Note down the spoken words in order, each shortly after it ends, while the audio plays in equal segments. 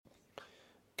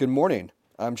Good morning.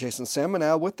 I'm Jason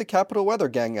Salmonow with the Capital Weather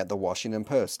Gang at the Washington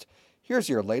Post. Here's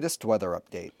your latest weather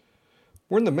update.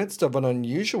 We're in the midst of an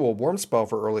unusual warm spell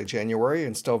for early January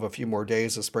and still have a few more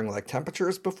days of spring-like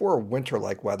temperatures before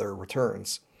winter-like weather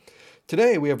returns.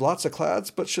 Today we have lots of clouds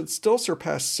but should still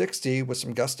surpass 60 with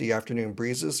some gusty afternoon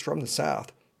breezes from the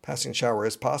south. Passing shower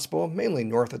is possible, mainly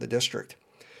north of the district.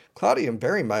 Cloudy and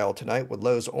very mild tonight with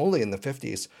lows only in the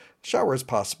 50s. Showers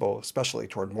possible, especially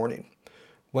toward morning.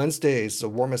 Wednesday is the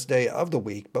warmest day of the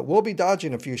week, but we'll be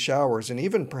dodging a few showers and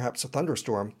even perhaps a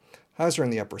thunderstorm. Highs are in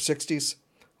the upper 60s.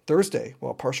 Thursday,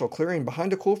 partial clearing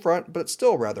behind a cool front, but it's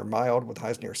still rather mild with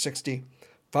highs near 60.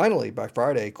 Finally, by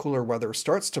Friday, cooler weather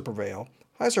starts to prevail.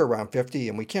 Highs are around 50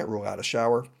 and we can't rule out a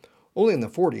shower. Only in the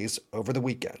 40s over the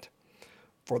weekend.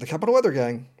 For the Capital Weather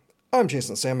Gang, I'm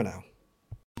Jason Salmonow.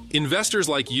 Investors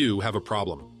like you have a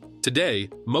problem. Today,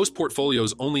 most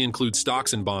portfolios only include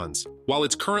stocks and bonds. While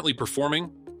it's currently performing,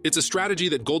 it's a strategy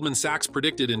that Goldman Sachs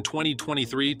predicted in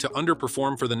 2023 to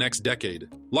underperform for the next decade.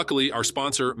 Luckily, our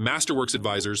sponsor, Masterworks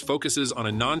Advisors, focuses on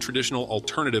a non-traditional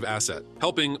alternative asset,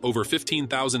 helping over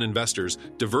 15,000 investors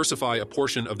diversify a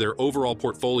portion of their overall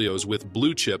portfolios with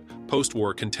blue-chip,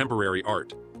 post-war contemporary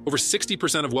art. Over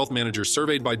 60% of wealth managers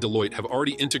surveyed by Deloitte have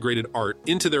already integrated art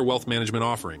into their wealth management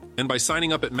offering. And by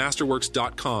signing up at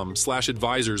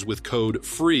masterworks.com/advisors with code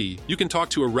FREE, you can talk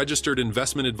to a registered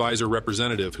investment advisor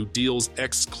representative who deals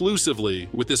exclusively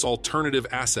with this alternative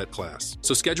asset class.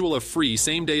 So schedule a free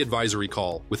same-day advisory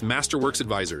call with Masterworks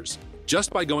Advisors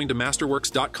just by going to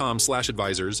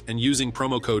masterworks.com/advisors and using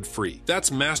promo code FREE. That's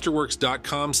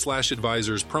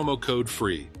masterworks.com/advisors, promo code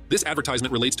FREE. This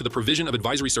advertisement relates to the provision of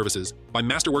advisory services by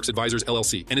Masterworks Advisors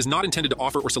LLC and is not intended to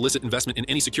offer or solicit investment in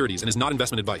any securities and is not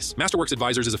investment advice. Masterworks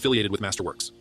Advisors is affiliated with Masterworks.